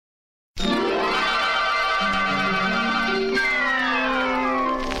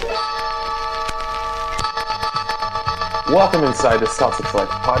Welcome inside the Celtics Life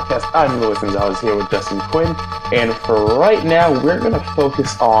podcast. I'm Louis Gonzalez here with Justin Quinn, and for right now, we're going to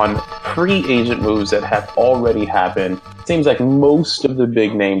focus on free agent moves that have already happened. Seems like most of the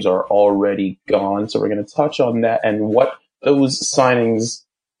big names are already gone, so we're going to touch on that and what those signings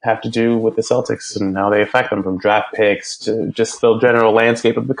have to do with the Celtics and how they affect them, from draft picks to just the general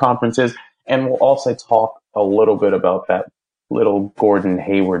landscape of the conferences. And we'll also talk a little bit about that little Gordon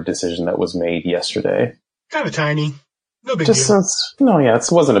Hayward decision that was made yesterday. Kind of tiny. No big deal.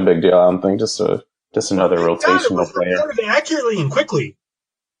 It wasn't a big deal, I don't think. Just another rotational player. Done it accurately and quickly.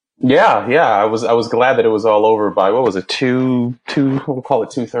 Yeah. I was glad that it was all over by, what was it, we'll call it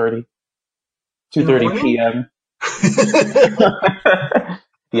 2:30? 2:30 p.m.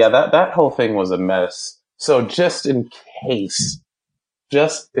 Yeah, that whole thing was a mess. So just in case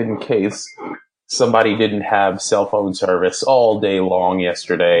somebody didn't have cell phone service all day long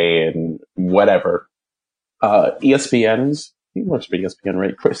yesterday and whatever, ESPN's, he works for ESPN,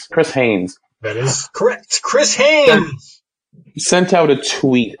 right? Chris Haynes. That is correct. Chris Haynes sent out a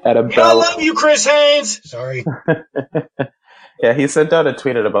tweet at about... I love you, Chris Haynes! Sorry. Yeah, he sent out a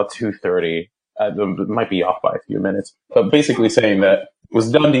tweet at about 2:30. It might be off by a few minutes. But basically saying that it was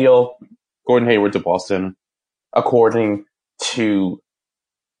a done deal, Gordon Hayward to Boston, according to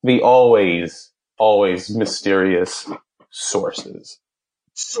the always mysterious sources.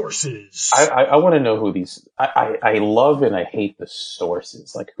 I want to know who these... I love and I hate the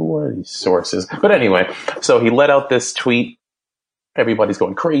sources. Like, who are these sources? But anyway, so he let out this tweet. Everybody's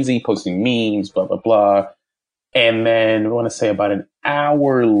going crazy, posting memes, blah, blah, blah. And then, I want to say about an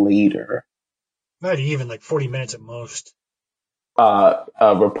hour later... Not even, like 40 minutes at most. A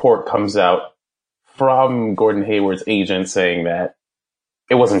report comes out from Gordon Hayward's agent saying that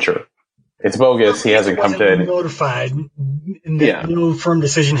it wasn't true. It's bogus. He hasn't come to... notified that no firm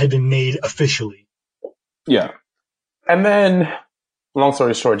decision had been made officially. Yeah. And then, long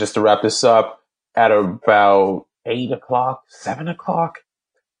story short, just to wrap this up, at about 8 o'clock, 7 o'clock,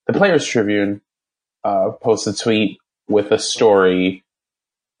 the Players Tribune posted a tweet with a story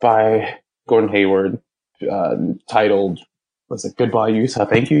by Gordon Hayward titled, was it Goodbye Utah?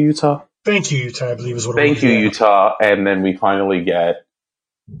 Thank you, Utah? Thank you, Utah, I believe is what it was. Thank you, Utah. And then we finally get,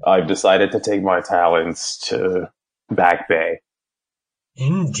 I've decided to take my talents to Back Bay.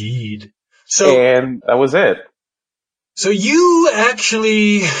 Indeed. And that was it. So you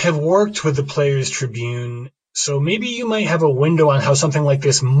actually have worked with the Players Tribune, so maybe you might have a window on how something like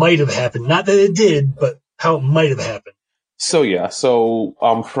this might have happened. Not that it did, but how it might have happened. So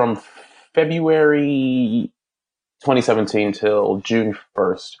from February 2017 till June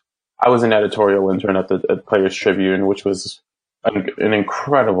 1st, I was an editorial intern at the Players Tribune, which was an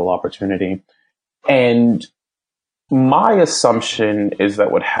incredible opportunity. And my assumption is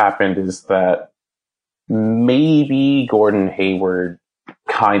that what happened is that maybe Gordon Hayward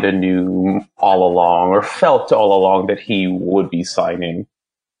kind of knew all along, or felt all along, that he would be signing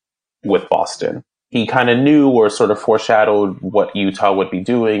with Boston. He kind of knew, or sort of foreshadowed, what Utah would be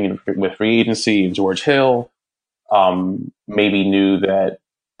doing with free agency and George Hill. Maybe knew that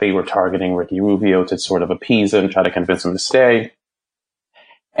they were targeting Ricky Rubio to sort of appease him, try to convince him to stay.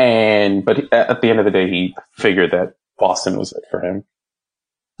 But at the end of the day, he figured that Boston was it for him.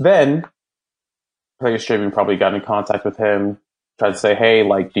 Then, Players Tribune probably got in contact with him, tried to say, hey,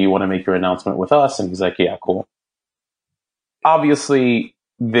 like, do you want to make your announcement with us? And he's like, yeah, cool. Obviously,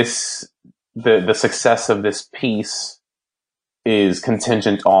 the success of this piece is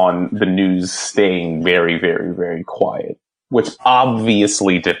contingent on the news staying very, very, very quiet, which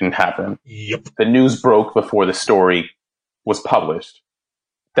obviously didn't happen. Yep. The news broke before the story was published.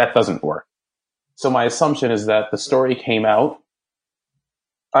 That doesn't work. So my assumption is that the story came out.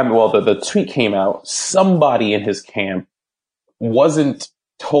 The tweet came out. Somebody in his camp wasn't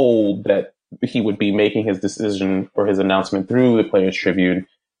told that he would be making his decision or his announcement through the Players Tribune,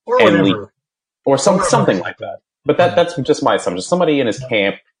 or something like that. But that's just my assumption. Somebody in his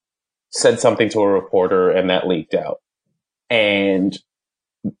camp said something to a reporter, and that leaked out. And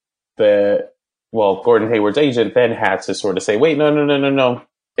Gordon Hayward's agent then had to sort of say, wait, no.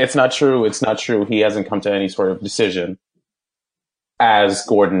 It's not true. He hasn't come to any sort of decision, as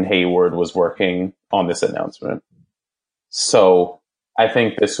Gordon Hayward was working on this announcement. So I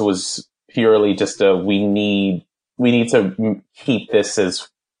think this was purely just we need to keep this as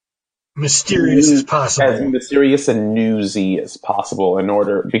mysterious as possible. As mysterious and newsy as possible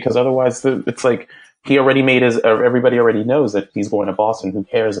because otherwise it's like he already everybody already knows that he's going to Boston. Who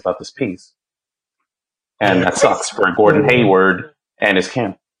cares about this piece? And that sucks for Gordon Hayward and his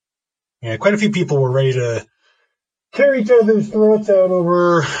camp. Yeah, quite a few people were ready to tear each other's throats out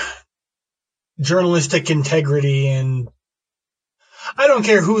over journalistic integrity and I don't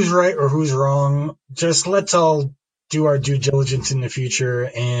care who's right or who's wrong. Just let's all do our due diligence in the future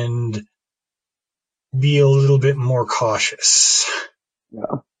and be a little bit more cautious.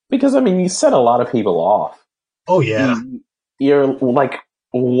 Yeah. Because, I mean, you set a lot of people off. Oh, yeah. You're like,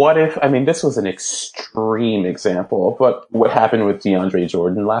 what if, I mean, this was an extreme example, but what happened with DeAndre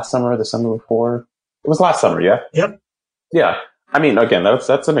Jordan last summer, the summer before? It was last summer, yeah? Yep. Yeah. I mean, again,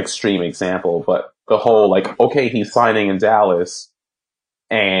 that's an extreme example, but the whole, like, okay, he's signing in Dallas,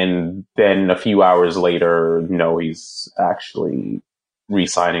 and then a few hours later, no, he's actually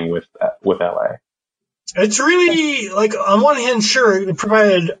re-signing with LA. It's really, like, on one hand, sure, it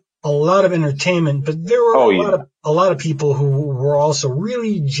provided a lot of entertainment, but there were a lot of people who were also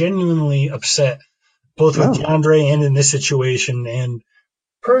really genuinely upset, both with DeAndre and in this situation. And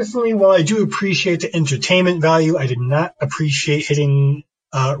personally, while I do appreciate the entertainment value, I did not appreciate hitting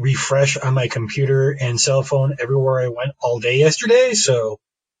refresh on my computer and cell phone everywhere I went all day yesterday. So,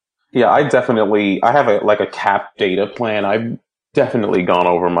 yeah, I have a cap data plan. I've definitely gone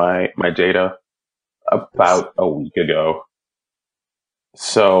over my data about a week ago.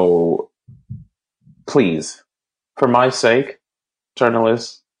 So, please, for my sake,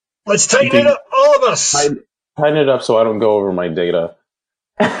 journalists, let's tighten it up, all of us. Tighten it up so I don't go over my data.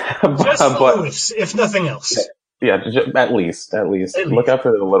 Just Lewis, if nothing else. Yeah, at least. Look out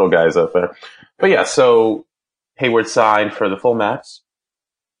for the little guys out there. But yeah, so Hayward signed for the full max.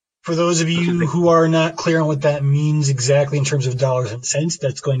 For those of you who are not clear on what that means exactly in terms of dollars and cents,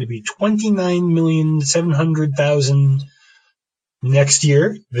 that's going to be $29,700,000 next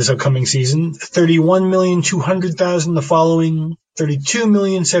year, this upcoming season, $31,200,000 the following,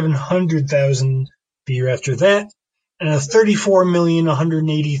 $32,700,000 the year after that, and a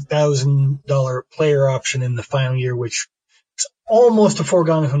 $34,180,000 player option in the final year, which is almost a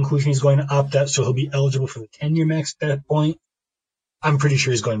foregone conclusion he's going to opt out, so he'll be eligible for the 10-year max at that point. I'm pretty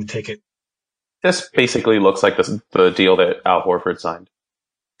sure he's going to take it. This basically looks like the deal that Al Horford signed.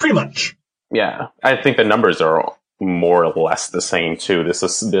 Pretty much. Yeah, I think the numbers are more or less the same too. This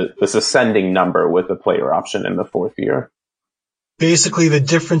ascending number with the player option in the fourth year. Basically, the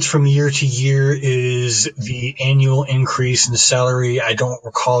difference from year to year is the annual increase in salary. I don't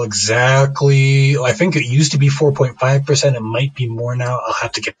recall exactly. I think it used to be 4.5%. It might be more now. I'll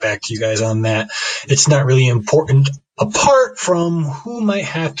have to get back to you guys on that. It's not really important, apart from who might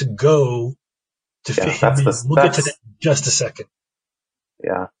have to go to fit him in. We'll get to that in just a second.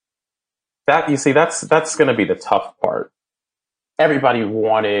 Yeah. That's going to be the tough part. Everybody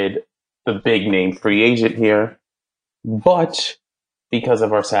wanted the big name free agent here, but because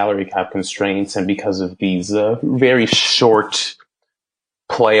of our salary cap constraints and because of these very short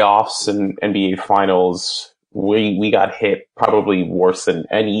playoffs and NBA finals, we got hit probably worse than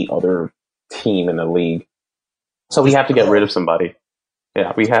any other team in the league. So we have to get rid of somebody.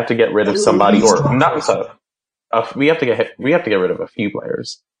 Yeah, we have to get rid of somebody, or not so. We have to get rid of a few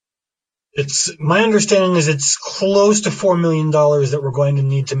players. My understanding is it's close to $4 million that we're going to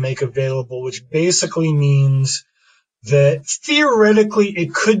need to make available, which basically means that theoretically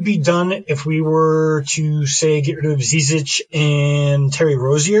it could be done if we were to, say, get rid of Zizic and Terry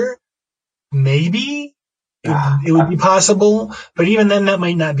Rozier. Maybe it would be possible, but even then that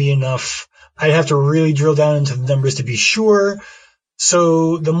might not be enough. I'd have to really drill down into the numbers to be sure.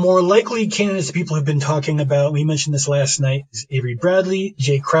 So the more likely candidates people have been talking about, we mentioned this last night, is Avery Bradley,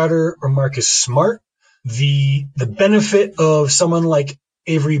 Jay Crowder, or Marcus Smart. The benefit of someone like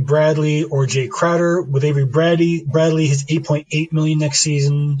Avery Bradley or Jay Crowder, with Avery Bradley his $8.8 million next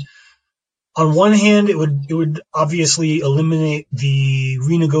season. On one hand, it would obviously eliminate the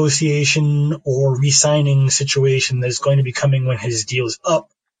renegotiation or re-signing situation that is going to be coming when his deal is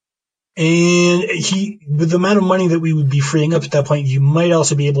up. And with the amount of money that we would be freeing up at that point, you might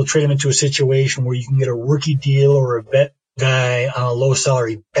also be able to trade him into a situation where you can get a rookie deal or a vet guy on a low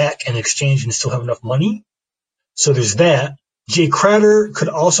salary back in exchange and still have enough money. So there's that. Jay Crowder could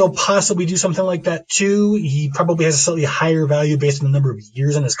also possibly do something like that too. He probably has a slightly higher value based on the number of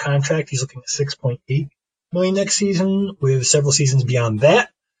years on his contract. He's looking at $6.8 million next season, with several seasons beyond that.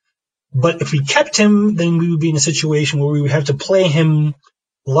 But if we kept him, then we would be in a situation where we would have to play him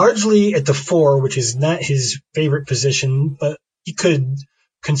largely at the 4, which is not his favorite position, but he could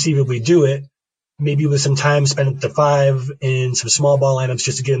conceivably do it. Maybe with some time spent at the 5 in some small ball lineups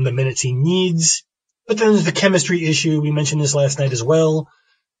just to get him the minutes he needs. But then there's the chemistry issue. We mentioned this last night as well.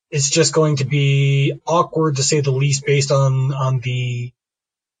 It's just going to be awkward, to say the least, based on the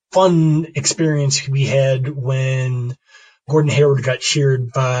fun experience we had when Gordon Hayward got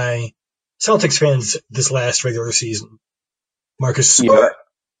cheered by Celtics fans this last regular season. Marcus Smart,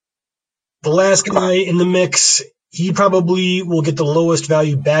 the last guy in the mix, He probably will get the lowest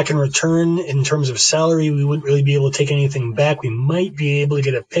value back in return in terms of salary. We wouldn't really be able to take anything back. We might be able to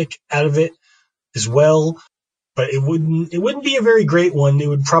get a pick out of it as well, but it wouldn't be a very great one. It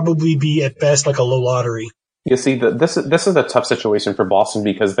would probably be at best like a low lottery. You see, this is a tough situation for Boston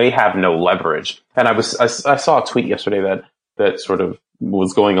because they have no leverage. And I saw a tweet yesterday that sort of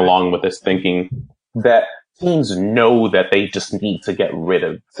was going along with this thinking that teams know that they just need to get rid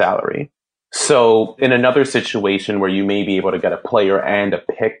of salary. So in another situation where you may be able to get a player and a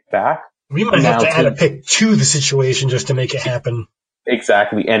pick back, we might have to add a pick to the situation just to make it happen.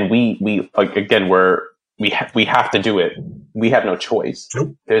 Exactly. And we again, we have to do it. We have no choice.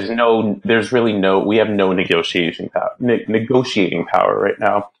 Nope. We have no negotiating power right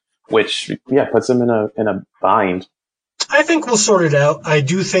now, which puts them in a bind. I think we'll sort it out. I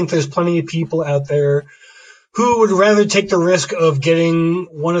do think there's plenty of people out there who would rather take the risk of getting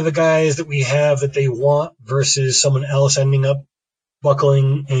one of the guys that we have that they want versus someone else ending up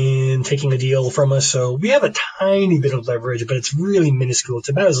buckling and taking a deal from us. So we have a tiny bit of leverage, but it's really minuscule. It's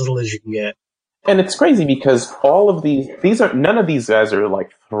about as little as you can get. And it's crazy because all of none of these guys are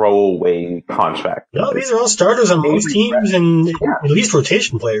like throwaway contracts. No, these are all starters on most teams and at least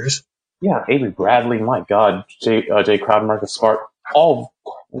rotation players. Yeah, Avery Bradley, my God, Jay Crowder, Marcus Smart, all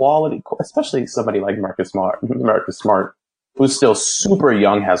quality, especially somebody like Marcus Smart, who's still super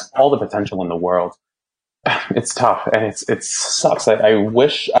young, has all the potential in the world. It's tough, and it sucks.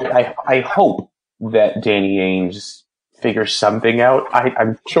 I hope that Danny Ainge figures something out.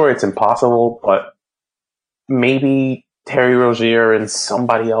 I'm sure it's impossible, but maybe Terry Rozier and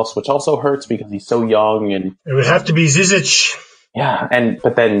somebody else, which also hurts because he's so young. And it would have to be Zizic. Yeah,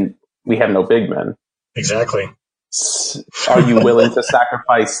 but then we have no big men. Exactly. Are you willing to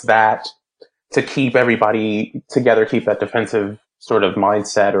sacrifice that to keep everybody together, keep that defensive sort of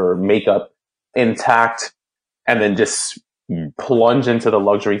mindset or makeup intact, and then just plunge into the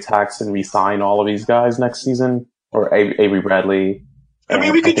luxury tax and re-sign all of these guys next season? Or Avery Bradley? I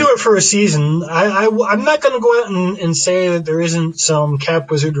mean, we could do it for a season. I'm not going to go out and say that there isn't some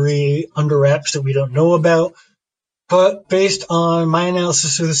cap wizardry under wraps that we don't know about. But based on my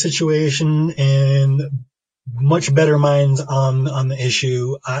analysis of the situation and much better minds on the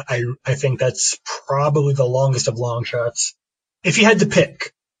issue, I think that's probably the longest of long shots. If you had to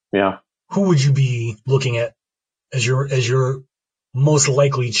pick, who would you be looking at as your most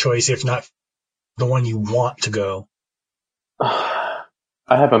likely choice, if not the one you want to go? I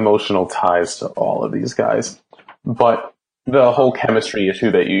have emotional ties to all of these guys, but the whole chemistry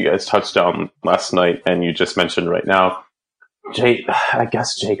issue that you guys touched on last night and you just mentioned right now, I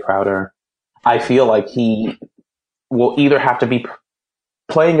guess Jay Crowder, I feel like he will either have to be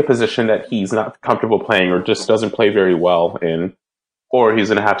playing a position that he's not comfortable playing or just doesn't play very well in, or he's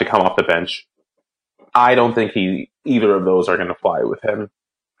going to have to come off the bench. I don't think either of those are going to fly with him.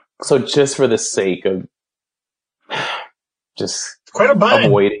 So just for the sake of just quite a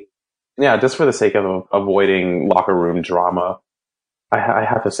bind. Just for the sake of avoiding locker room drama, I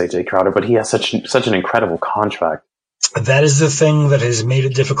have to say Jay Crowder, but he has such an incredible contract. That is the thing that has made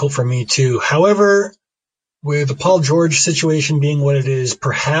it difficult for me too. However, with the Paul George situation being what it is,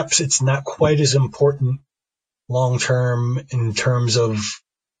 perhaps it's not quite as important long term in terms of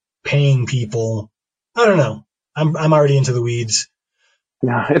paying people. I don't know. I'm already into the weeds.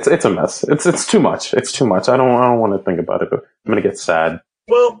 Yeah, it's a mess. It's too much. It's too much. I don't want to think about it. I'm gonna get sad.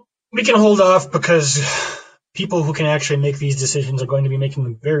 Well, we can hold off because people who can actually make these decisions are going to be making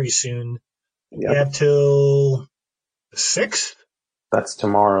them very soon. Yep. We have till the 6th? That's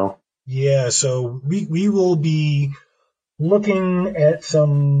tomorrow. Yeah, so we will be looking at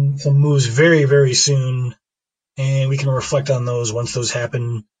some moves very, very soon, and we can reflect on those once those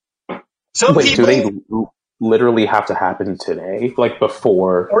happen. Do they literally have to happen today? Like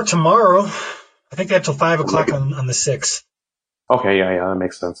before? Or tomorrow. I think they have till 5 o'clock on the 6th. Okay, yeah, that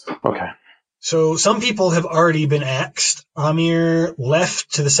makes sense. Okay. So some people have already been axed. Amir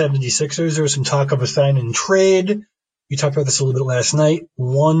left to the 76ers. There was some talk of a sign and trade. We talked about this a little bit last night.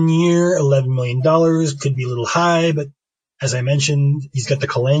 1 year, $11 million. Could be a little high, but as I mentioned, he's got the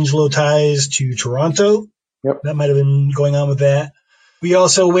Colangelo ties to Toronto. Yep. That might have been going on with that. We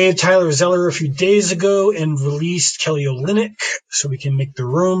also waived Tyler Zeller a few days ago and released Kelly Olynyk so we can make the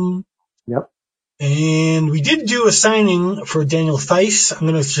room. Yep. And we did do a signing for Daniel Theis. I'm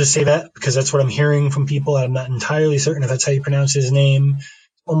going to just say that because that's what I'm hearing from people. I'm not entirely certain if that's how you pronounce his name.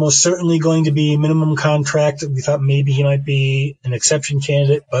 Almost certainly going to be minimum contract. We thought maybe he might be an exception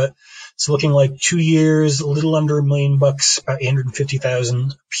candidate, but it's looking like 2 years, a little under $1 million, about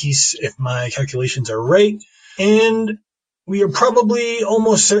 $850,000 a piece if my calculations are right. And we are probably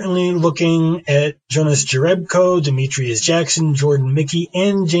almost certainly looking at Jonas Jerebko, Demetrius Jackson, Jordan Mickey,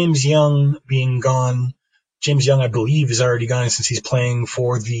 and James Young being gone. James Young, I believe, is already gone since he's playing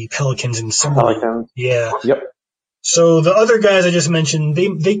for the Pelicans in summer. Pelicans. Yeah. Yep. So the other guys I just mentioned,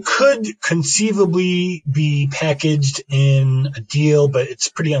 they could conceivably be packaged in a deal, but it's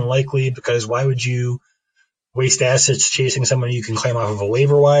pretty unlikely because why would you waste assets chasing someone you can claim off of a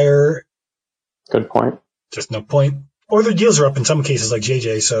waiver wire? Good point. Just no point. Or their deals are up in some cases like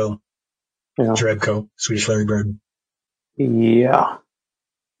JJ, so Yeah. Jerebko, Swedish Larry Bird. Yeah.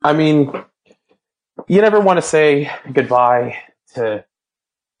 I mean, you never want to say goodbye to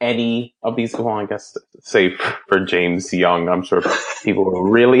any of these. Well, I guess, say for James Young, I'm sure people are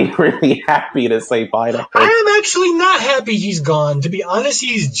really, really happy to say bye to him. I am actually not happy he's gone. To be honest,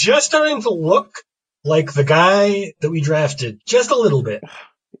 he's just starting to look like the guy that we drafted. Just a little bit.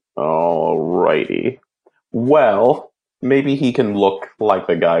 Alrighty. Well, maybe he can look like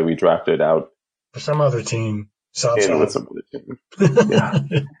the guy we drafted out For some other team. in with some other team. Yeah.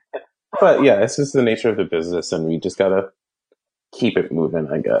 But yeah, it's just the nature of the business, and we just gotta keep it moving,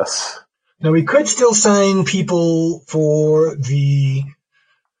 I guess. Now, we could still sign people for the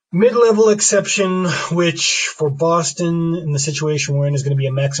mid-level exception, which for Boston, in the situation we're in, is going to be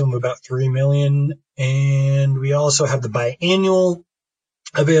a maximum of about $3 million. And we also have the biannual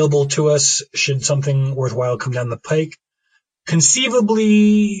available to us should something worthwhile come down the pike.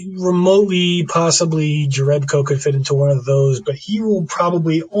 Conceivably, remotely, possibly, Jerebko could fit into one of those, but he will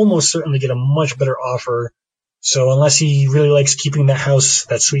probably almost certainly get a much better offer. So unless he really likes keeping that house,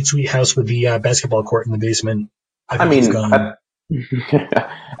 that sweet, sweet house with the basketball court in the basement, I think he's gone.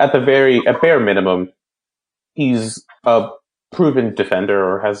 At bare minimum, he's a proven defender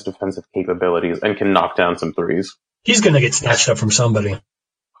or has defensive capabilities and can knock down some threes. He's going to get snatched up from somebody.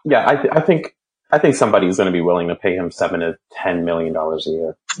 Yeah, I think somebody's going to be willing to pay him $7 to $10 million a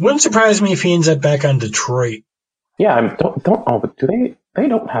year. Wouldn't surprise me if he ends up back on Detroit. Yeah, don't know, but do they? They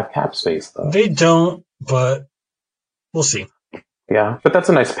don't have cap space though. They don't, but we'll see. Yeah, but that's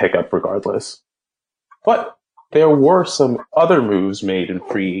a nice pickup regardless. But there were some other moves made in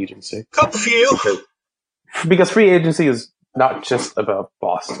free agency. Couple few. Because free agency is not just about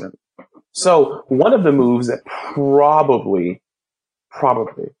Boston. So one of the moves that probably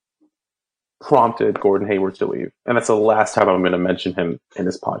prompted Gordon Hayward to leave, and that's the last time I'm going to mention him in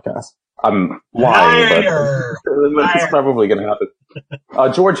this podcast. I'm lying, but it's probably going to happen.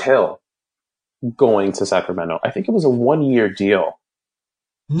 George Hill going to Sacramento. I think it was a 1-year deal.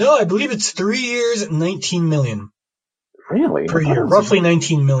 No, I believe it's 3 years, $19 million. Really? Per year, roughly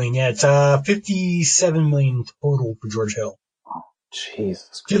 $19 million. Yeah, it's $57 million total for George Hill. Oh,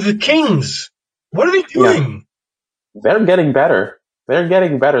 Jesus. To the Kings. What are they doing? Yeah. They're getting better.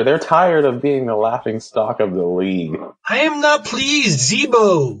 They're tired of being the laughing stock of the league. I am not pleased.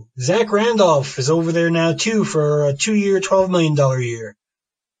 Zebo, Zach Randolph is over there now too for a 2-year, $12 million a year.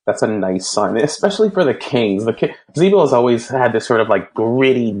 That's a nice sign, especially for the Kings. Zebo has always had this sort of like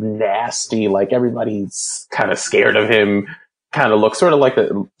gritty, nasty, like everybody's kind of scared of him, kind of look sort of like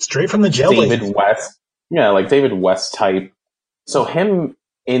the straight from the jail. David West. Yeah, like David West type. So him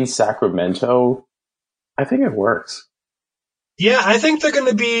in Sacramento, I think it works. Yeah, I think they're going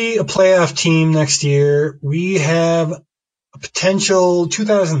to be a playoff team next year. We have a potential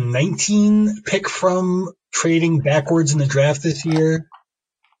 2019 pick from trading backwards in the draft this year.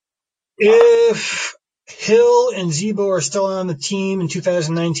 If Hill and Zebo are still on the team in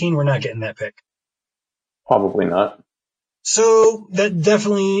 2019, we're not getting that pick. Probably not. So that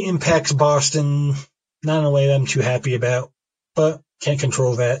definitely impacts Boston. Not in a way that I'm too happy about, but can't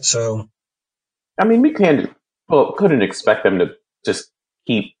control that. So, I mean, couldn't expect them to just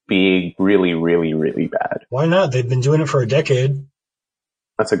keep being really, really, really bad. Why not? They've been doing it for a decade.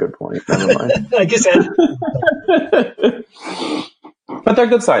 That's a good point. Never mind. I guess that. But they're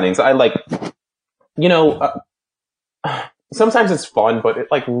good signings. I like, sometimes it's fun, but it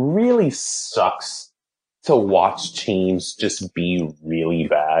like really sucks to watch teams just be really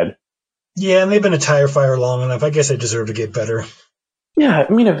bad. Yeah, and they've been a tire fire long enough. I guess they deserve to get better. Yeah,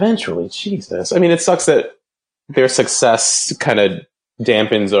 I mean, eventually, Jesus. I mean, it sucks that their success kind of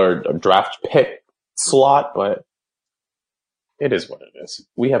dampens our draft pick slot, but it is what it is.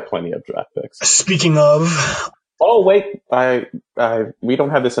 We have plenty of draft picks. Speaking of... Oh, wait. We don't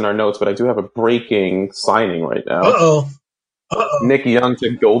have this in our notes, but I do have a breaking signing right now. Uh-oh. Nick Young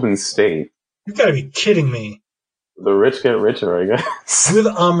to Golden State. You've got to be kidding me. The rich get richer, I guess. With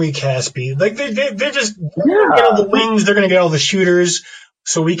Omri Caspi. Like, they're just going to get all the wings, they're going to get all the shooters,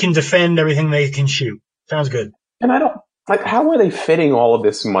 so we can defend everything they can shoot. Sounds good. And I don't... Like, how are they fitting all of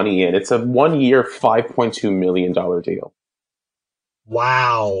this money in? It's a 1-year, $5.2 million deal.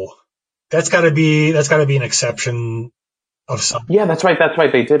 Wow. That's gotta be an exception of some. Yeah, that's right. That's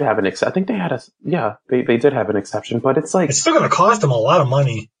right. They did have an I think they had they did have an exception, but it's like, It's still gonna cost them a lot of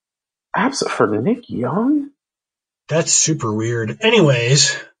money. for Nick Young? That's super weird.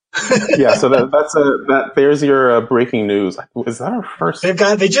 Anyways. Yeah, so there's your breaking news. Is that our first?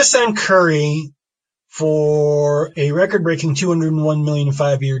 They just signed Curry for a record-breaking $201 million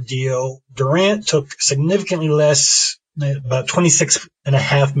 5-year deal. Durant took significantly less, about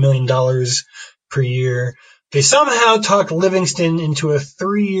 $26.5 million per year. They somehow talked Livingston into a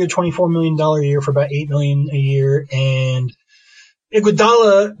 3-year, $24 million a year for about $8 million a year, and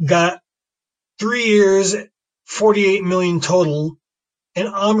Iguodala got 3 years, $48 million total, and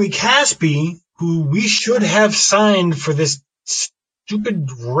Omri Caspi, who we should have signed for this stupid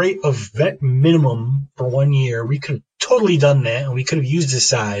rate of vet minimum for 1 year. We could have totally done that, and we could have used his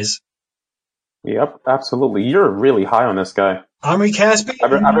size. Yep, absolutely. You're really high on this guy. Omri Caspi? I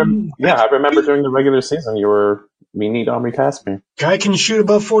remember during the regular season we need Omri Caspi. Guy can shoot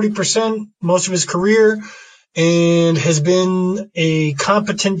above 40% most of his career and has been a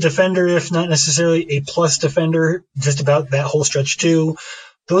competent defender, if not necessarily a plus defender, just about that whole stretch too.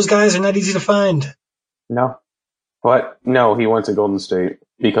 Those guys are not easy to find. No. But no, he went to Golden State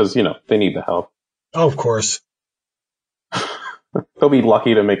because, they need the help. Oh, of course. They'll be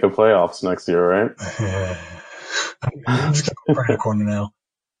lucky to make the playoffs next year, right? I'm just going to go in the corner now.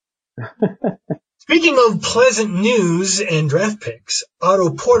 Speaking of pleasant news and draft picks, Otto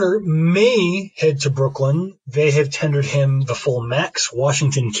Porter may head to Brooklyn. They have tendered him the full max.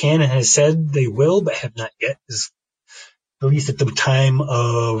 Washington can and has said they will, but have not yet, at least at the time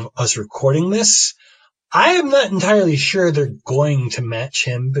of us recording this. I am not entirely sure they're going to match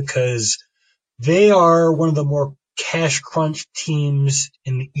him because they are one of the more cash crunch teams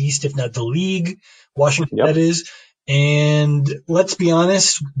in the East, if not the league. Washington, that is. And let's be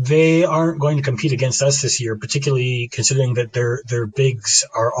honest, they aren't going to compete against us this year, particularly considering that their bigs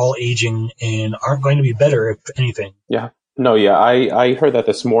are all aging and aren't going to be better, if anything. Yeah. No, yeah. I heard that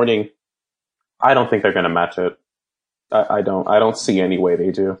this morning. I don't think they're going to match it. I don't see any way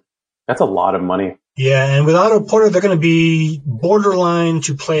they do. That's a lot of money. Yeah, and with Otto Porter, they're going to be borderline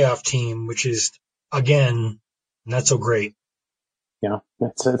to playoff team, which is, again, not so great. Yeah,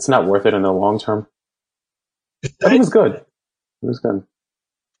 it's not worth it in the long term. But it was good. It was good.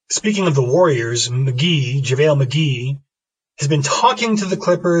 Speaking of the Warriors, JaVale McGee, has been talking to the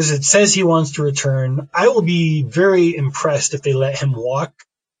Clippers. It says he wants to return. I will be very impressed if they let him walk.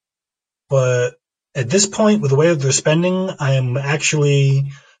 But at this point, with the way that they're spending, I am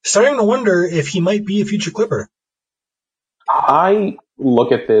actually starting to wonder if he might be a future Clipper. I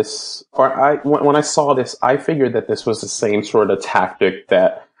look at this, when I saw this, I figured that this was the same sort of tactic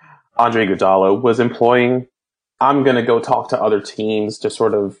that Andre Iguodala was employing. I'm going to go talk to other teams to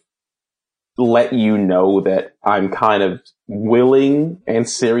sort of let you know that I'm kind of willing and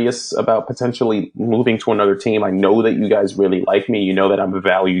serious about potentially moving to another team. I know that you guys really like me. You know that I'm a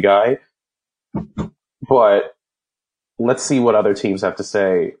value guy. But let's see what other teams have to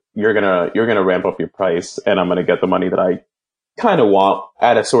say. You're gonna ramp up your price, and I'm gonna get the money that I kind of want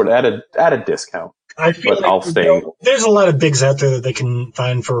at a discount. I feel like I'll stay. There's a lot of bigs out there that they can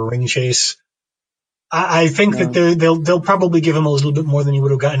find for a ring chase. I think that they'll probably give him a little bit more than he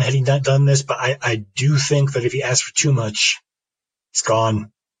would have gotten had he not done this, but I do think that if he asks for too much, it's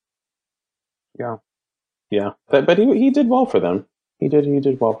gone. Yeah. But he did well for them. He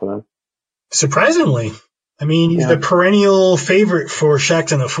did well for them. Surprisingly. I mean, he's the perennial favorite for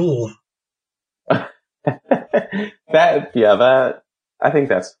Shaqtin' a Fool. I think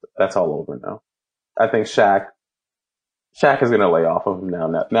that's all over now. I think Shaq is going to lay off of him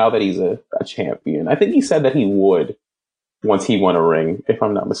now that he's a champion. I think he said that he would once he won a ring, if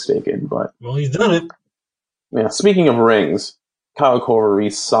I'm not mistaken. But well, he's done it. Yeah. Speaking of rings, Kyle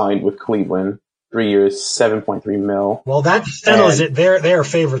Korver signed with Cleveland, 3 years, $7.3 million. Well, that settles it. They are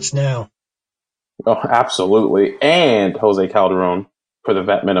favorites now. Oh, absolutely. And Jose Calderon for the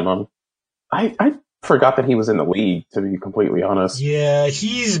vet minimum. I forgot that he was in the league, to be completely honest. Yeah,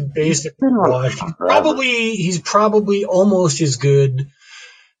 he's basically washed. He's probably almost as good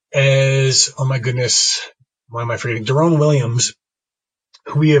as, oh my goodness, why am I forgetting? Deron Williams,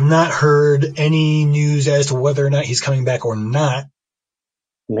 who we have not heard any news as to whether or not he's coming back or not.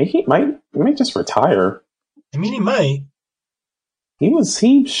 He might just retire. I mean, he might.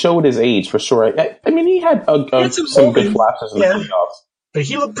 He showed his age for sure. I mean, he had some good flashes in the playoffs. But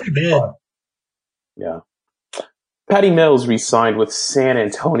he looked pretty bad. Yeah. Patty Mills re-signed with San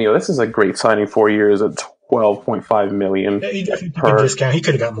Antonio. This is a great signing, 4 years at $12.5 million. Yeah, he definitely took a discount. He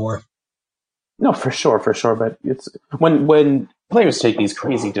could have got more. No, for sure. But it's when players take these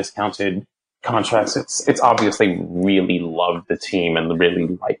crazy discounted contracts, it's obvious they really love the team and really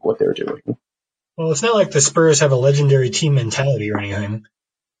like what they're doing. Well, it's not like the Spurs have a legendary team mentality or anything.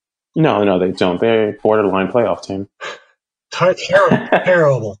 No, they don't. They're a borderline playoff team.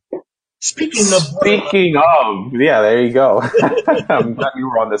 Terrible. Speaking of, yeah, there you go. I'm glad we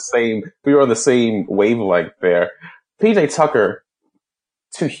were on the same wavelength there. PJ Tucker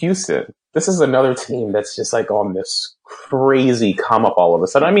to Houston. This is another team that's just like on this crazy come up all of a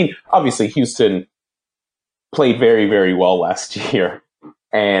sudden. I mean, obviously Houston played very, very well last year,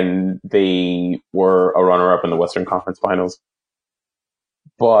 and they were a runner-up in the Western Conference Finals.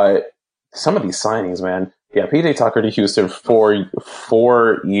 But some of these signings, man. Yeah, PJ Tucker to Houston for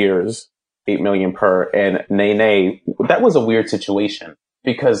 4 years, $8 million per, and Nene. That was a weird situation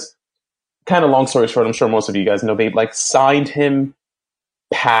because, kind of long story short, I'm sure most of you guys know, they like signed him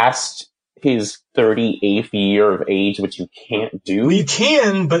past his 38th year of age, which you can't do. Well, you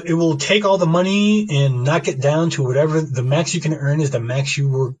can, but it will take all the money and knock it down to whatever the max you can earn is the max you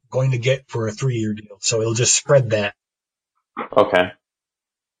were going to get for a 3-year deal. So it'll just spread that. Okay.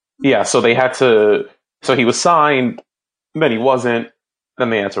 Yeah, so they had to. So he was signed, then he wasn't. Then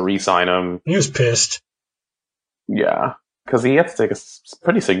they had to re-sign him. He was pissed. Yeah, because he had to take a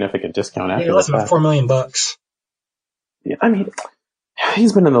pretty significant discount after that. He lost about $4 million. Yeah, I mean,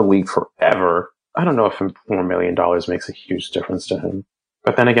 he's been in the league forever. I don't know if $4 million makes a huge difference to him.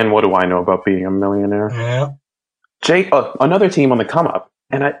 But then again, what do I know about being a millionaire? Yeah. Another team on the come up,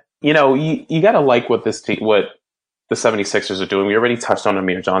 and you got to like what what the 76ers are doing. We already touched on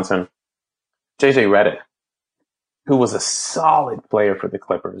Amir Johnson. JJ Redick, who was a solid player for the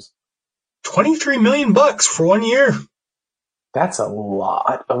Clippers. $23 million for 1 year. That's a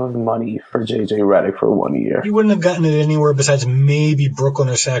lot of money for JJ Redick for 1 year. You wouldn't have gotten it anywhere besides maybe Brooklyn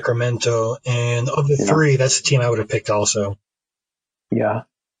or Sacramento. And of the three, that's the team I would have picked also. Yeah.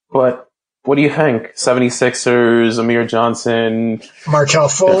 But what do you think? 76ers, Amir Johnson. Markelle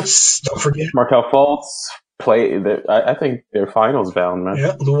Fultz, don't forget. Markelle Fultz. I think they're finals bound, man.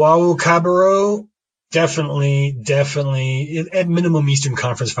 Yeah, Luau Cabarro, definitely, at minimum Eastern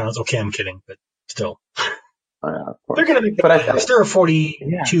Conference Finals. Okay, I'm kidding, but still. Yeah, they're going to make the playoffs. They're a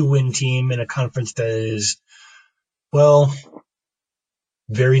 42-win team in a conference that is, well,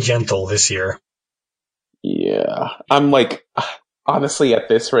 very gentle this year. Yeah. I'm like, honestly, at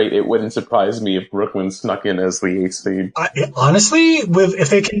this rate, it wouldn't surprise me if Brooklyn snuck in as the 8th seed. Honestly, if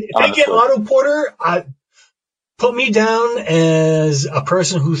they get Otto Porter, put me down as a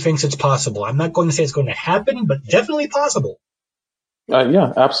person who thinks it's possible. I'm not going to say it's going to happen, but definitely possible.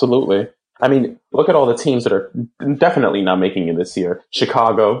 Yeah, absolutely. I mean, look at all the teams that are definitely not making it this year.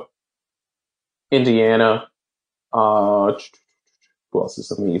 Chicago, Indiana, who else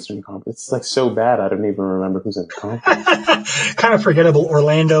is in the Eastern Conference? It's like so bad I don't even remember who's in the conference. Kind of forgettable.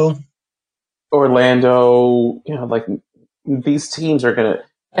 Orlando, like these teams are going to...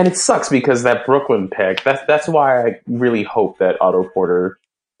 And it sucks because that Brooklyn pick, that's why I really hope that Otto Porter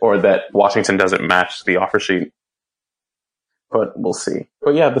or that Washington doesn't match the offer sheet. But we'll see.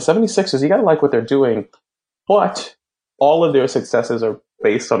 But yeah, the 76ers, you got to like what they're doing. But all of their successes are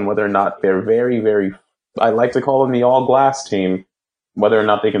based on whether or not they're very, very, I like to call them the all-glass team, whether or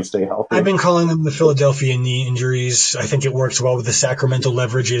not they can stay healthy. I've been calling them the Philadelphia knee injuries. I think it works well with the Sacramento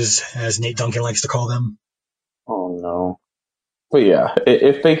leverages, as Nate Duncan likes to call them. Oh, no. But yeah,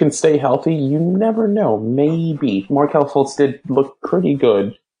 if they can stay healthy, you never know. Maybe. Markelle Fultz did look pretty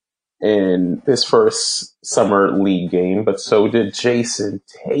good in his first summer league game, but so did Jason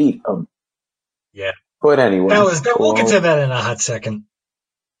Tatum. Yeah. But anyway. We'll get to that in a hot second.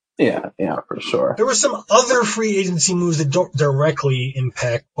 Yeah, for sure. There were some other free agency moves that don't directly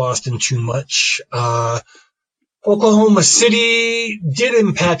impact Boston too much. Oklahoma City did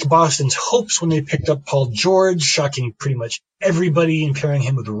impact Boston's hopes when they picked up Paul George, shocking pretty much everybody and pairing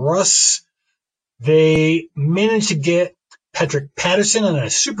him with Russ. They managed to get Patrick Patterson on a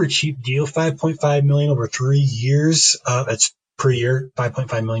super cheap deal, $5.5 million over 3 years. That's per year,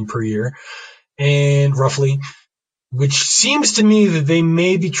 $5.5 million per year, and roughly, which seems to me that they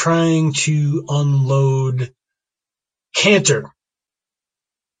may be trying to unload Cantor.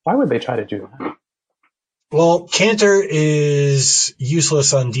 Why would they try to do that? Well, Cantor is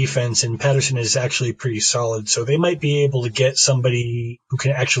useless on defense, and Patterson is actually pretty solid, so they might be able to get somebody who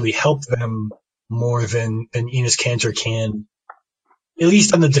can actually help them more than Enes Kanter can, at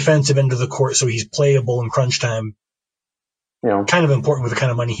least on the defensive end of the court, so he's playable in crunch time. Yeah. Kind of important with the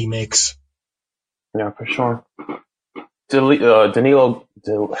kind of money he makes. Yeah, for sure. Danilo,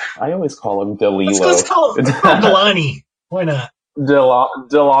 I always call him Delilo. Let's call him Delani. Why not?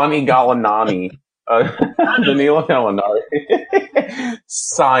 Delani Gallinani. Danilo Gallinari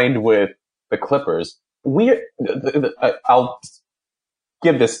signed with the Clippers. I'll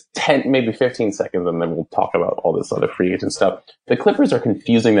give this 10, maybe 15 seconds, and then we'll talk about all this other free agent stuff. The Clippers are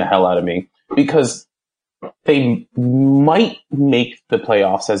confusing the hell out of me because they might make the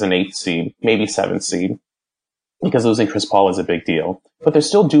playoffs as an 8th seed, maybe 7th seed, because losing Chris Paul is a big deal. But they're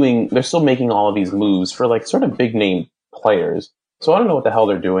still making all of these moves for like sort of big name players. So I don't know what the hell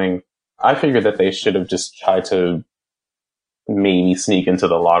they're doing. I figured that they should have just tried to maybe sneak into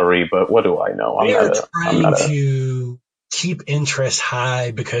the lottery, but what do I know? They are trying to keep interest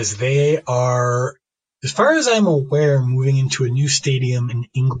high because they are, as far as I'm aware, moving into a new stadium in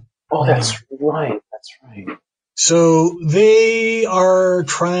England. Oh, that's right. That's right. So they are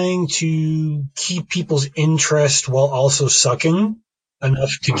trying to keep people's interest while also sucking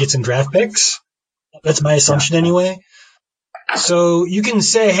enough to get some draft picks. That's my assumption anyway. So you can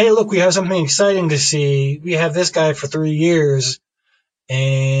say, hey, look, we have something exciting to see. We have this guy for 3 years,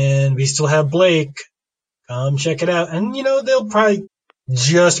 and we still have Blake. Come check it out. And, they'll probably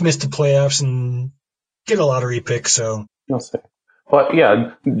just miss the playoffs and get a lottery pick, so. You'll see. But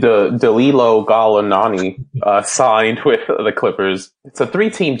yeah, the Danilo Gallinari signed with the Clippers. It's a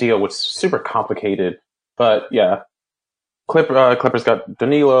 3-team deal, which is super complicated. But yeah, Clippers got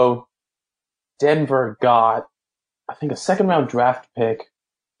Danilo. Denver got, I think, a 2nd-round draft pick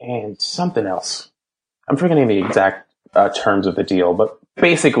and something else. I'm forgetting the exact terms of the deal, but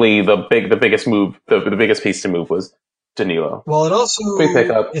basically the biggest move, the biggest piece to move was Danilo. Well, it also big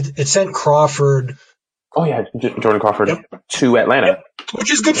pickup. It sent Crawford. Oh yeah, Jordan Crawford to Atlanta. Yep.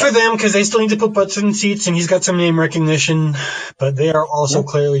 Which is good for them because they still need to put butts in seats, and he's got some name recognition. But they are also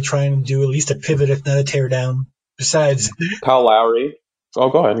clearly trying to do at least a pivot, if not a tear down. Besides Kyle Lowry. Oh,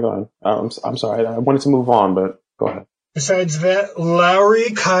 go ahead. I'm sorry. I wanted to move on, but go ahead. Besides that,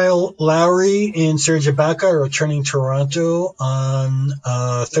 Kyle Lowry, and Serge Ibaka are returning Toronto on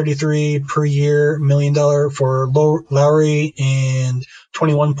 $33 per year $1 million for Lowry and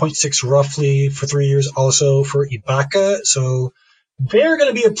 21.6 roughly for 3 years also for Ibaka. So they're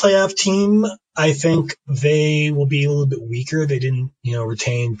going to be a playoff team. I think they will be a little bit weaker. They didn't,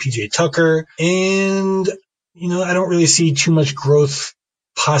 retain PJ Tucker, and I don't really see too much growth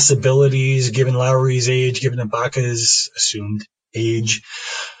possibilities given Lowry's age, given Ibaka's assumed age.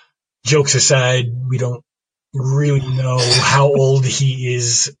 Jokes aside, we don't really know how old he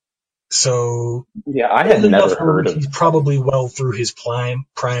is. So yeah, I had never heard of. He's probably well through his prime,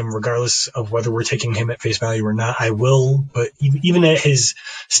 regardless of whether we're taking him at face value or not. I will, but even at his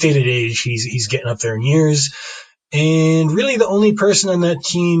stated age, he's getting up there in years. And really the only person on that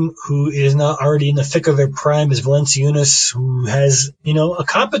team who is not already in the thick of their prime is Valanciunas, who has, a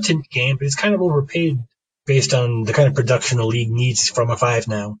competent game, but it's kind of overpaid based on the kind of production the league needs from a 5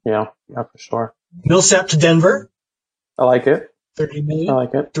 now. Yeah, for sure. Millsap to Denver. I like it. $30 million. I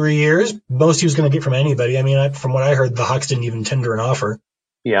like it. 3 years. Most he was going to get from anybody. I mean, from what I heard, the Hawks didn't even tender an offer.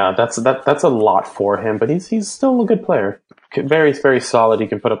 Yeah, that's a lot for him, but he's still a good player. Very, very solid. He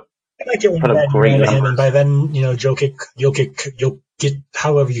can put up. I might get one bad great him, and by then, Jokic,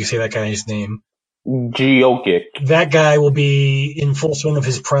 however you say that guy's name. Jokic. That guy will be in full swing of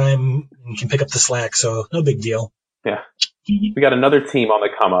his prime and can pick up the slack, so no big deal. Yeah. We got another team on the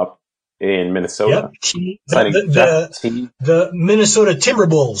come up in Minnesota. Yep. The Minnesota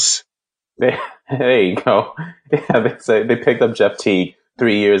Timberwolves. There you go. Yeah, they picked up Jeff Teague,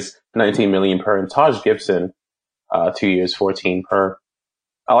 3 years, $19 million per, and Taj Gibson, 2 years, $14 per.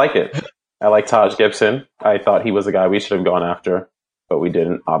 I like it. I like Taj Gibson. I thought he was the guy we should have gone after, but we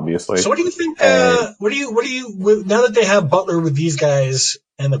didn't, obviously. So what do you think? What do you now that they have Butler with these guys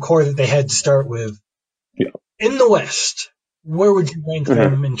and the core that they had to start with in the West? Where would you rank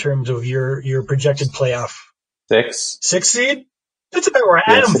them in terms of your projected playoff? 6. 6 seed? That's about where I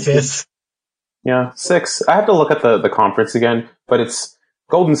had them 5th. Yeah, 6. I have to look at the conference again, but it's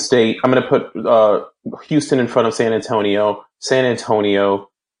Golden State. I'm going to put Houston in front of San Antonio. San Antonio.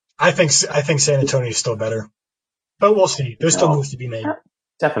 I think San Antonio is still better, but we'll see. There's still moves to be made.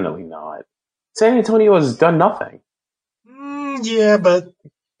 Definitely not. San Antonio has done nothing. Yeah, but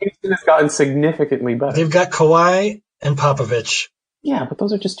Houston has gotten significantly better. They've got Kawhi and Popovich. Yeah, but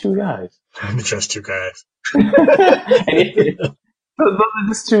those are just 2 guys. Just 2 guys. Those are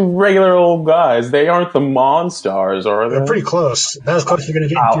just 2 regular old guys. They aren't the Monstars, are they? They're pretty close. About as close as you're going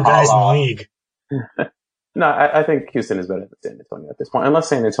to get 2 guys in the league. No, I think Houston is better than San Antonio at this point, unless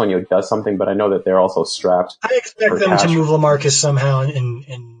San Antonio does something, but I know that they're also strapped. I expect them to move LaMarcus somehow and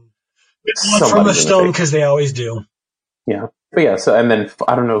get one from a stone because they always do. Yeah. But yeah, so, and then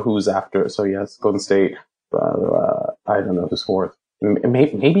I don't know who's after. So yes, Golden State, I don't know who's 4th.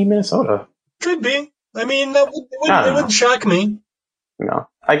 Maybe Minnesota. Could be. I mean, I it don't know. wouldn't shock me. No,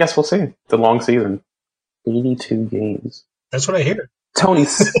 I guess we'll see. It's a long season, 82 games. That's what I hear.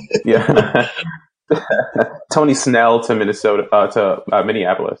 Yeah. Tony Snell to Minnesota, to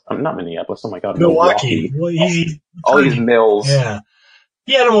Minneapolis. Not Minneapolis. Oh my God, Milwaukee. Well, All these Mills. Yeah.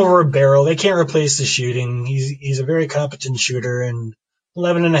 He had him over a barrel. They can't replace the shooting. He's a very competent shooter, and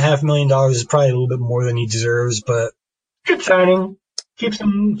 $11.5 million is probably a little bit more than he deserves, but good signing. Keeps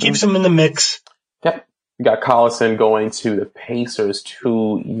him in the mix. Yep. We got Collison going to the Pacers,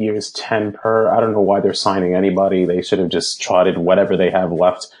 2 years, 10 per. I don't know why they're signing anybody. They should have just trotted whatever they have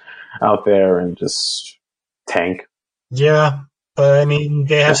left out there and just tank. Yeah, but I mean,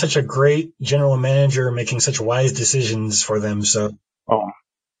 they have such a great general manager making such wise decisions for them. So,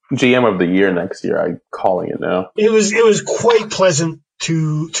 GM of the year next year. I'm calling it now. it was quite pleasant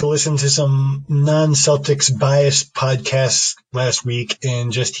to listen to some non-Celtics biased podcasts last week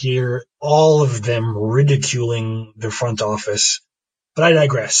and just hear all of them ridiculing the front office. But I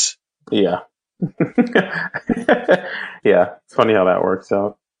digress. Yeah. Yeah, it's funny how that works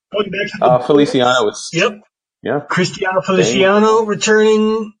out. Going back to Feliciano was. Yep. Yeah. Cristiano Feliciano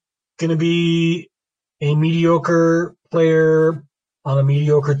returning. Going to be a mediocre player on a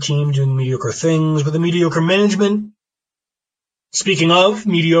mediocre team doing mediocre things with a mediocre management. Speaking of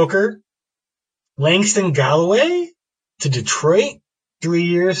mediocre, Langston Galloway to Detroit, 3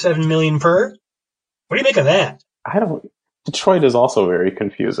 years, $7 million per. What do you make of that? Detroit is also very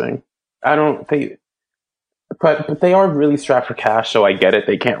confusing. But they are really strapped for cash, so I get it.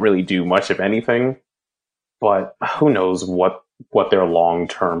 They can't really do much of anything. But who knows what their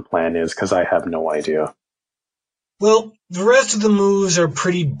long-term plan is, because I have no idea. Well, the rest of the moves are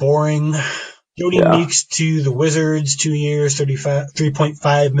pretty boring. Jody Meeks to the Wizards, 2 years,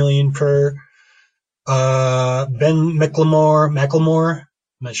 $3.5 million per. Ben McLemore. I'm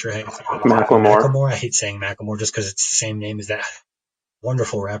not sure how you say it. McLemore. I hate saying McLemore just because it's the same name as that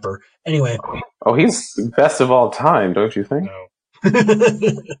wonderful rapper. Anyway. Oh, he's best of all time, don't you think? No.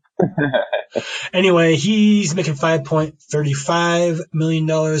 Anyway, he's making $5.35 million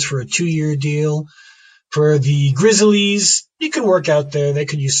for a 2-year deal. For the Grizzlies, he could work out there. They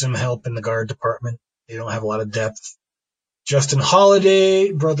could use some help in the guard department. They don't have a lot of depth. Justin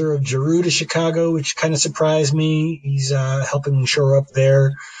Holiday, brother of Giroux to Chicago, which kind of surprised me. He's helping shore up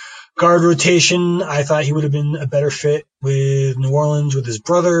their guard rotation. I thought he would have been a better fit with New Orleans with his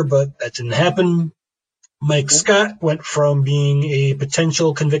brother, but that didn't happen. Mike Scott went from being a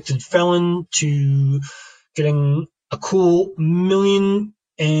potential convicted felon to getting a cool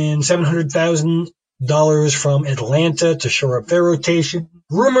 $1,700,000 from Atlanta to shore up their rotation.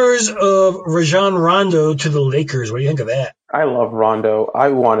 Rumors of Rajon Rondo to the Lakers. What do you think of that? I love Rondo. I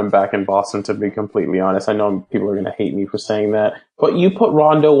want him back in Boston, to be completely honest. I know people are going to hate me for saying that, but you put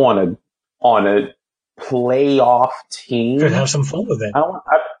Rondo on a playoff team. Could have some fun with it.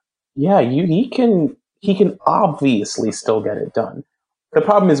 He can obviously still get it done. The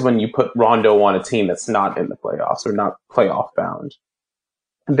problem is when you put Rondo on a team that's not in the playoffs or not playoff bound,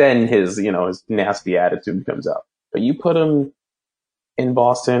 then his nasty attitude comes out. But you put him in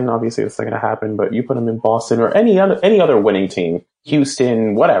Boston, obviously it's not going to happen, but you put him in Boston or any other winning team,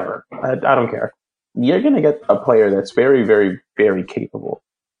 Houston, whatever, I don't care. You're going to get a player that's very, very, very capable.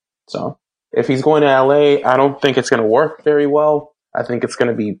 So if he's going to LA, I don't think it's going to work very well. I think it's going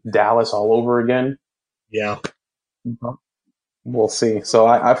to be Dallas all over again. Yeah. We'll see. So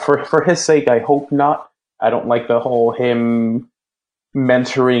I for his sake, I hope not. I don't like the whole him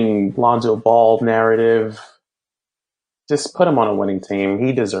mentoring Lonzo Ball narrative. Just put him on a winning team.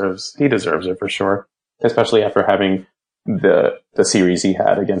 He deserves it for sure, especially after having the series he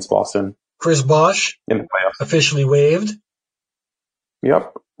had against Boston. Chris Bosh in the playoffs, officially waived.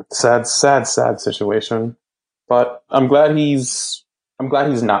 Yep, sad situation. But I'm glad he's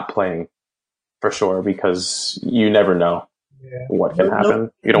not playing for sure, because you never know what can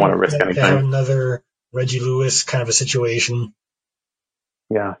happen. You don't want to risk anything. Another Reggie Lewis kind of a situation.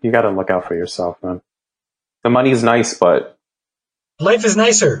 Yeah, you got to look out for yourself, man. The money's nice, but life is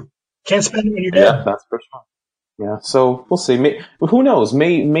nicer. Can't spend it when you're dead. Yeah, that's for sure. Yeah, so we'll see. Who knows?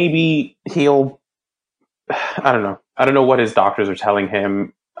 Maybe he'll. I don't know. I don't know what his doctors are telling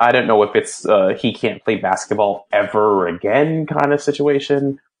him. I don't know if it's he can't play basketball ever again kind of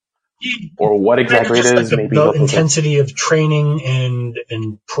situation, or what exactly it is. Maybe the intensity of training and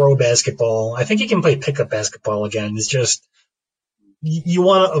pro basketball. I think he can play pickup basketball again. It's just you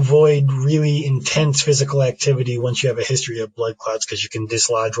want to avoid really intense physical activity once you have a history of blood clots, because you can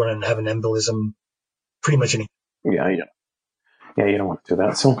dislodge one and have an embolism pretty much anything. Yeah, you don't want to do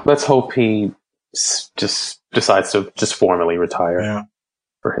that. So let's hope he just decides to just formally retire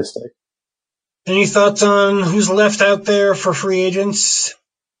for his sake. Any thoughts on who's left out there for free agents?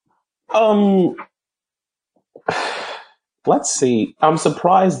 Um, let's see. I'm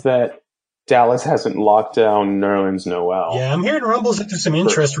surprised that Dallas hasn't locked down Nerlens Noel. Yeah, I'm hearing rumbles that there's some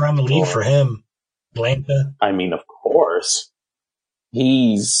interest around the league for him. Blanca. I mean, of course.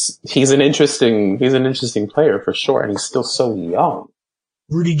 He's an interesting player for sure, and he's still so young.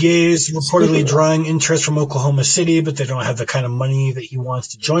 Rudy Gay is reportedly drawing interest from Oklahoma City, but they don't have the kind of money that he wants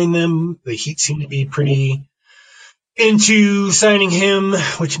to join them. The Heat seem to be pretty into signing him,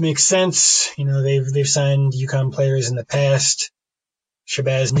 which makes sense. You know, they've signed UConn players in the past,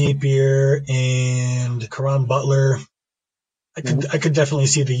 Shabazz Napier and Caron Butler. I could definitely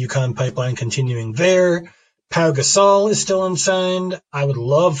see the UConn pipeline continuing there. Pau Gasol is still unsigned. I would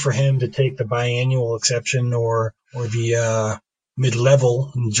love for him to take the biannual exception or the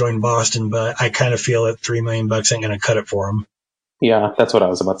mid-level and join Boston, but I kind of feel that $3 million ain't going to cut it for him. Yeah, that's what I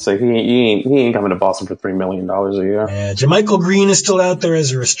was about to say. He ain't coming to Boston for $3 million a year. Yeah, JaMychal Green is still out there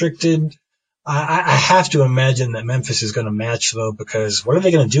as a restricted. I have to imagine that Memphis is going to match, though, because what are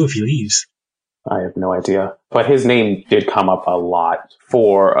they going to do if he leaves? I have no idea. But his name did come up a lot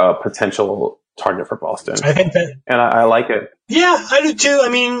for a potential target for Boston. I think that... And I like it. Yeah, I do too. I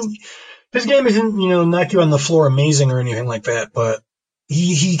mean, his game isn't, knock you on the floor amazing or anything like that, but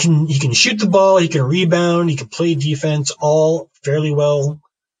he can shoot the ball, he can rebound, he can play defense all fairly well,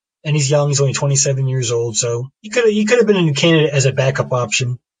 and he's young. He's only 27 years old, so he could have been a candidate as a backup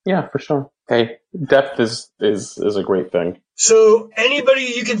option. Yeah, for sure. Hey, depth is a great thing. So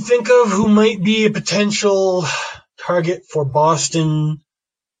anybody you can think of who might be a potential target for Boston,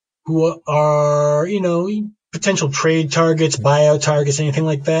 who are potential trade targets, buyout targets, anything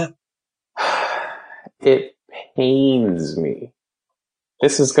like that? It pains me.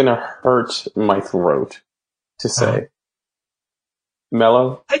 This is going to hurt my throat to say.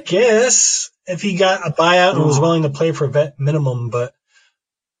 Melo? I guess, if he got a buyout and was willing to play for vet minimum, but...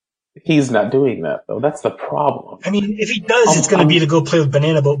 He's not doing that, though. That's the problem. I mean, if he does, it's going to be to go play with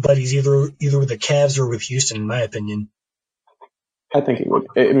Banana Boat Buddies, either with the Cavs or with Houston, in my opinion. I think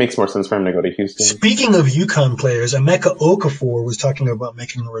it makes more sense for him to go to Houston. Speaking of UConn players, Emeka Okafor was talking about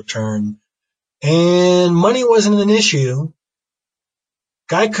making a return, and money wasn't an issue.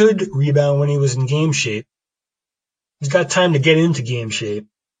 Guy could rebound when he was in game shape. He's got time to get into game shape.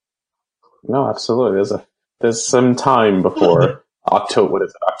 No, absolutely. There's some time before October. What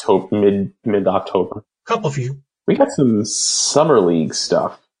is it? October, mid-October. Couple few. We got some summer league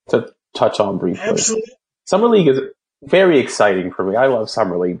stuff to touch on briefly. Absolutely. Summer league is very exciting for me. I love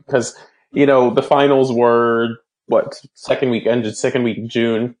summer league because the finals were second week of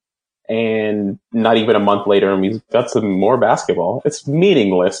June. And not even a month later, and we've got some more basketball. It's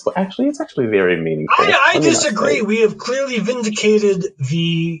meaningless, but it's actually very meaningful. I disagree. We have clearly vindicated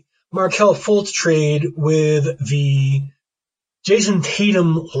the Markelle Fultz trade with the Jason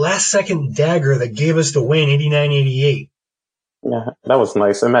Tatum last-second dagger that gave us the win, 89-88. Yeah, that was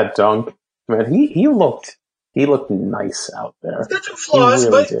nice. And that dunk, man, he looked nice out there. He's got some flaws,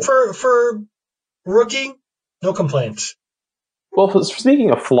 really but for rookie, no complaints. Well,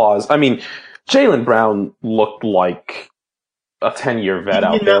 speaking of flaws, I mean, Jaylen Brown looked like a 10-year vet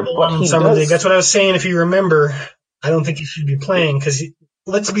out there. But that's what I was saying, if you remember. I don't think he should be playing because,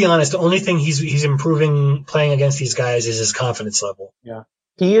 let's be honest, the only thing he's improving playing against these guys is his confidence level. Yeah.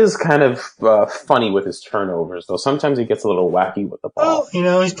 He is kind of funny with his turnovers, though. Sometimes he gets a little wacky with the ball.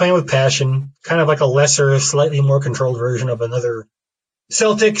 Well, he's playing with passion, kind of like a lesser, slightly more controlled version of another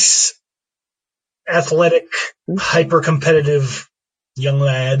Celtics athletic, hyper-competitive young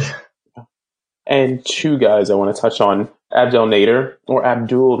lad. And two guys I want to touch on. Abdel Nader, or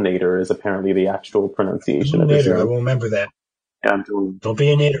Abdul Nader is apparently the actual pronunciation of his name. I will remember that. Abdul. Don't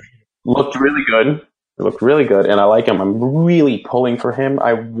be a Nader. Looked really good, and I like him. I'm really pulling for him.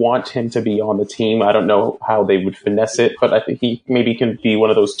 I want him to be on the team. I don't know how they would finesse it, but I think he maybe can be one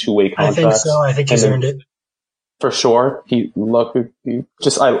of those two-way contracts. I think so. I think he's earned it. For sure.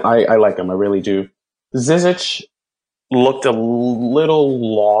 I like him. I really do. Zizic looked a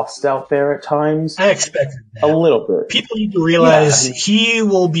little lost out there at times. I expected that. A little bit. People need to realize he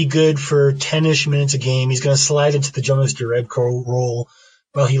will be good for 10-ish minutes a game. He's going to slide into the Jonas Jerebko role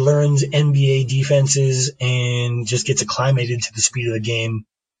while he learns NBA defenses and just gets acclimated to the speed of the game.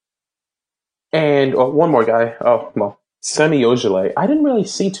 And one more guy. Semi Ojeleye. I didn't really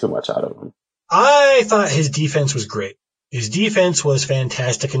see too much out of him. I thought his defense was great. His defense was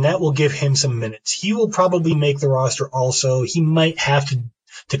fantastic, and that will give him some minutes. He will probably make the roster also. He might have to,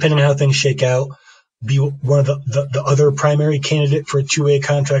 depending on how things shake out, be one of the other primary candidate for a two-way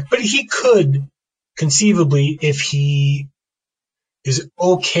contract. But he could, conceivably, if he is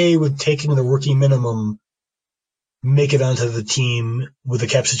okay with taking the rookie minimum, make it onto the team with the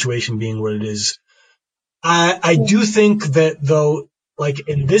cap situation being what it is. I do think that, though, like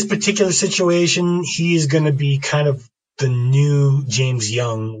in this particular situation, he's going to be kind of the new James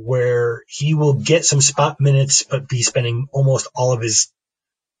Young, where he will get some spot minutes, but be spending almost all of his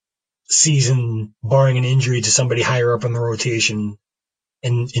season, barring an injury to somebody higher up in the rotation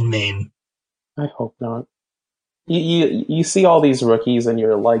in Maine. I hope not. You see all these rookies and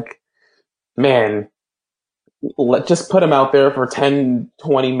you're like, man, just put them out there for 10,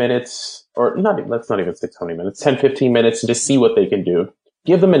 20 minutes, or let's not even say 20 minutes, 10, 15 minutes, and just see what they can do.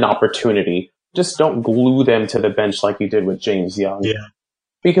 Give them an opportunity. Just don't glue them to the bench like you did with James Young. Yeah.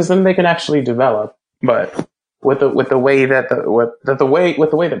 Because then they can actually develop. But with the way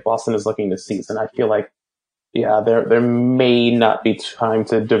that Boston is looking this season, I feel like, yeah, there may not be time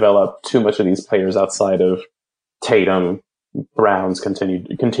to develop too much of these players outside of Tatum, Brown's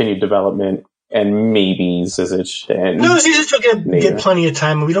continued development, and maybe Zizic. And no, Zizic will get plenty of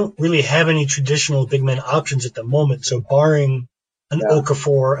time. We don't really have any traditional big men options at the moment, so barring an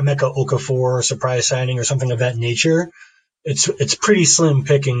Emeka Okafor surprise signing or something of that nature, it's pretty slim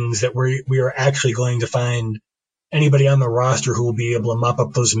pickings that we are actually going to find anybody on the roster who will be able to mop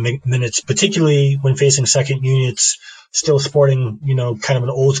up those minutes, particularly when facing second units, still sporting, kind of an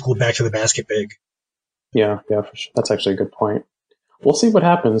old school back to the basket big. Yeah, for sure. That's actually a good point. We'll see what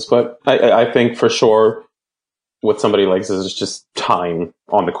happens, but I think for sure with somebody like this is just time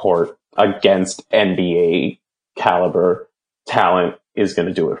on the court against NBA caliber talent is going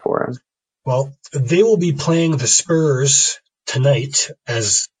to do it for him. Well, they will be playing the Spurs tonight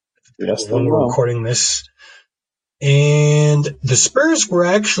when we're recording this. And the Spurs were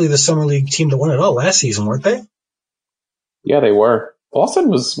actually the Summer League team that won it all last season, weren't they? Yeah, they were. Boston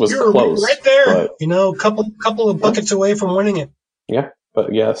was close. Right there. But, couple of buckets away from winning it. Yeah,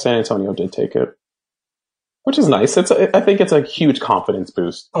 but yeah, San Antonio did take it, which is nice. I think it's a huge confidence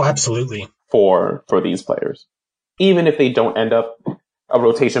boost. Oh, absolutely. For these players. Even if they don't end up a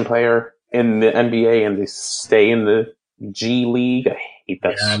rotation player in the NBA and they stay in the G League, I hate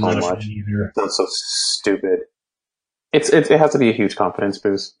that so much. It sounds so stupid. It has to be a huge confidence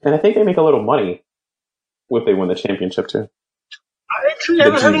boost. And I think they make a little money if they win the championship too. I actually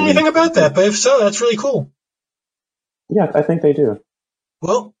haven't heard anything about that, but if so, that's really cool. Yeah, I think they do.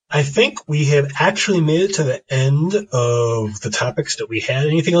 Well, I think we have actually made it to the end of the topics that we had.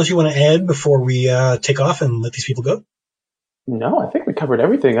 Anything else you want to add before we take off and let these people go? No, I think we covered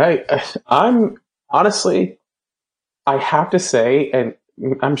everything. I'm honestly, I have to say, and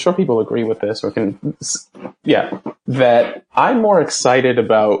I'm sure people agree with this that I'm more excited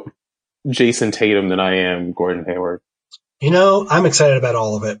about Jason Tatum than I am Gordon Hayward. I'm excited about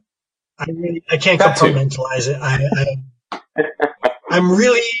all of it. I can't compartmentalize it. I'm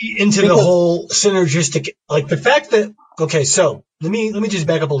really into the whole synergistic, like the fact that, okay, so let me just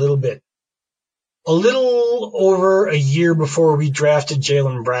back up a little bit. A little over a year before we drafted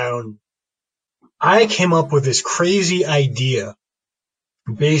Jaylen Brown, I came up with this crazy idea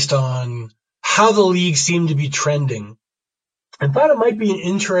based on how the league seemed to be trending. I thought it might be an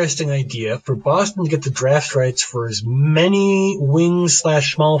interesting idea for Boston to get the draft rights for as many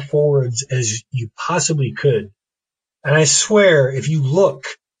wing/small forwards as you possibly could. And I swear, if you look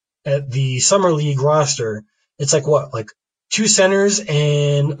at the Summer League roster, it's like two centers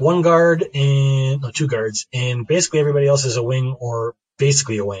and one guard two guards, and basically everybody else is a wing or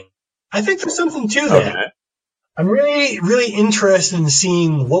basically a wing. I think there's something to that. Okay. I'm really, really interested in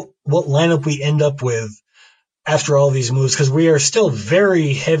seeing what lineup we end up with after all these moves, because we are still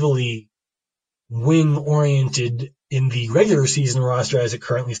very heavily wing-oriented in the regular season roster as it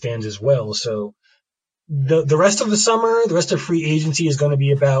currently stands as well. So the rest of the summer, the rest of free agency is going to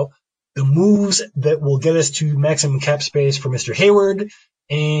be about the moves that will get us to maximum cap space for Mr. Hayward,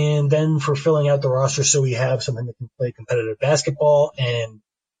 and then for filling out the roster so we have something that can play competitive basketball. And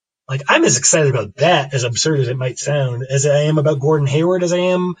I'm as excited about that, as absurd as it might sound, as I am about Gordon Hayward, as I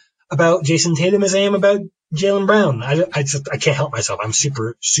am about Jason Tatum, as I am about Jaylen Brown. I can't help myself. I'm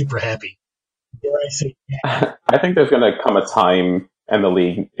super, super happy. Dare I say, yeah. I think there's going to come a time in the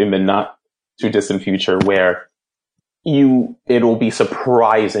league in the not too distant future where it'll be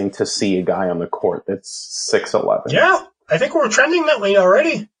surprising to see a guy on the court that's 6'11". Yeah, I think we're trending that way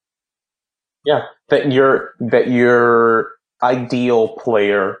already. Yeah, that your ideal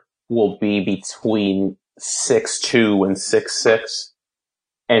player will be between 6'2" and 6'6",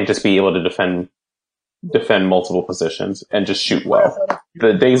 and just be able to defend multiple positions and just shoot well.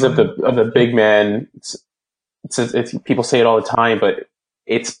 The days of the big man, it's people say it all the time, but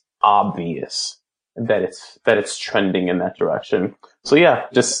it's obvious that it's trending in that direction. So yeah,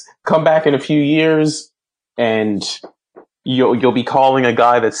 just come back in a few years, and you'll be calling a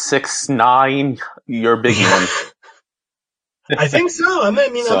guy that's 6'9" your big man. I think so. I'm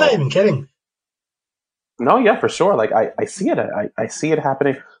not even kidding. No, yeah, for sure. Like I see it. I see it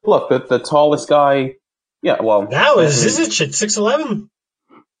happening. Look, the tallest guy. Yeah, well, now is Zizic at 6'11".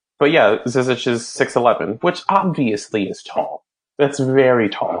 But yeah, Zizic is 6'11", which obviously is tall. That's very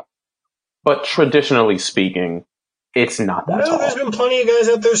tall. But traditionally speaking, it's not that tall. There's been plenty of guys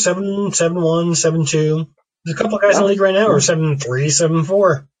out there 7'1", 7'2". There's a couple of guys in the league right now who are 7'3",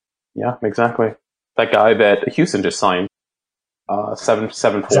 7'4". Yeah, exactly. That guy that Houston just signed,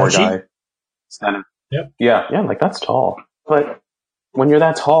 7'4" guy. Center. Yep. Yeah, like that's tall. But when you're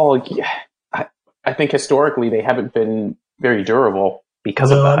that tall, I think historically they haven't been very durable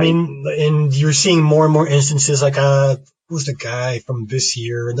because of that. I mean, and you're seeing more and more instances like who's the guy from this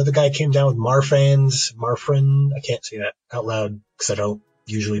year? Another guy came down with Marfan. I can't say that out loud because I don't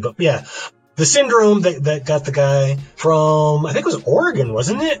usually, but yeah. The syndrome that got the guy from, I think it was Oregon,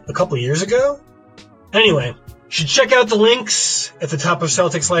 wasn't it? A couple years ago? Anyway, you should check out the links at the top of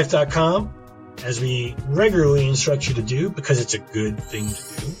CelticsLife.com, as we regularly instruct you to do, because it's a good thing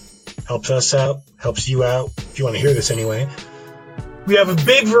to do. Helps us out, helps you out, if you want to hear this anyway. We have a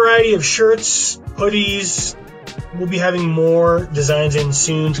big variety of shirts, hoodies. We'll be having more designs in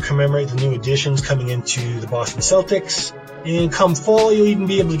soon to commemorate the new additions coming into the Boston Celtics. And come fall, you'll even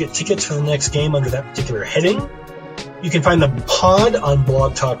be able to get tickets for the next game under that particular heading. You can find the pod on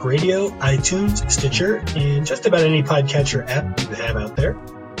Blog Talk Radio, iTunes, Stitcher, and just about any podcatcher app you have out there.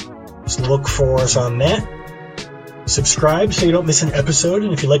 Just look for us on that. Subscribe so you don't miss an episode.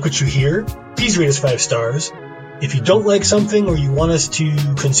 And if you like what you hear, please rate us 5 stars. If you don't like something or you want us to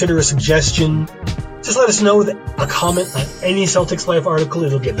consider a suggestion, just let us know with a comment on any Celtics Life article.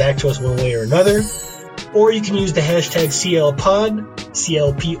 It'll get back to us one way or another. Or you can use the hashtag CLPod,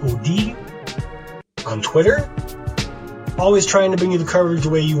 CLPOD, on Twitter. Always trying to bring you the coverage the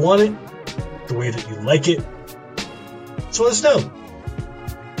way you want it, the way that you like it. So let us know.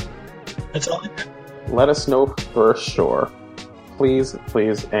 That's all I got. Let us know for sure. Please,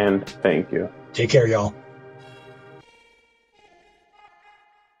 and thank you. Take care, y'all.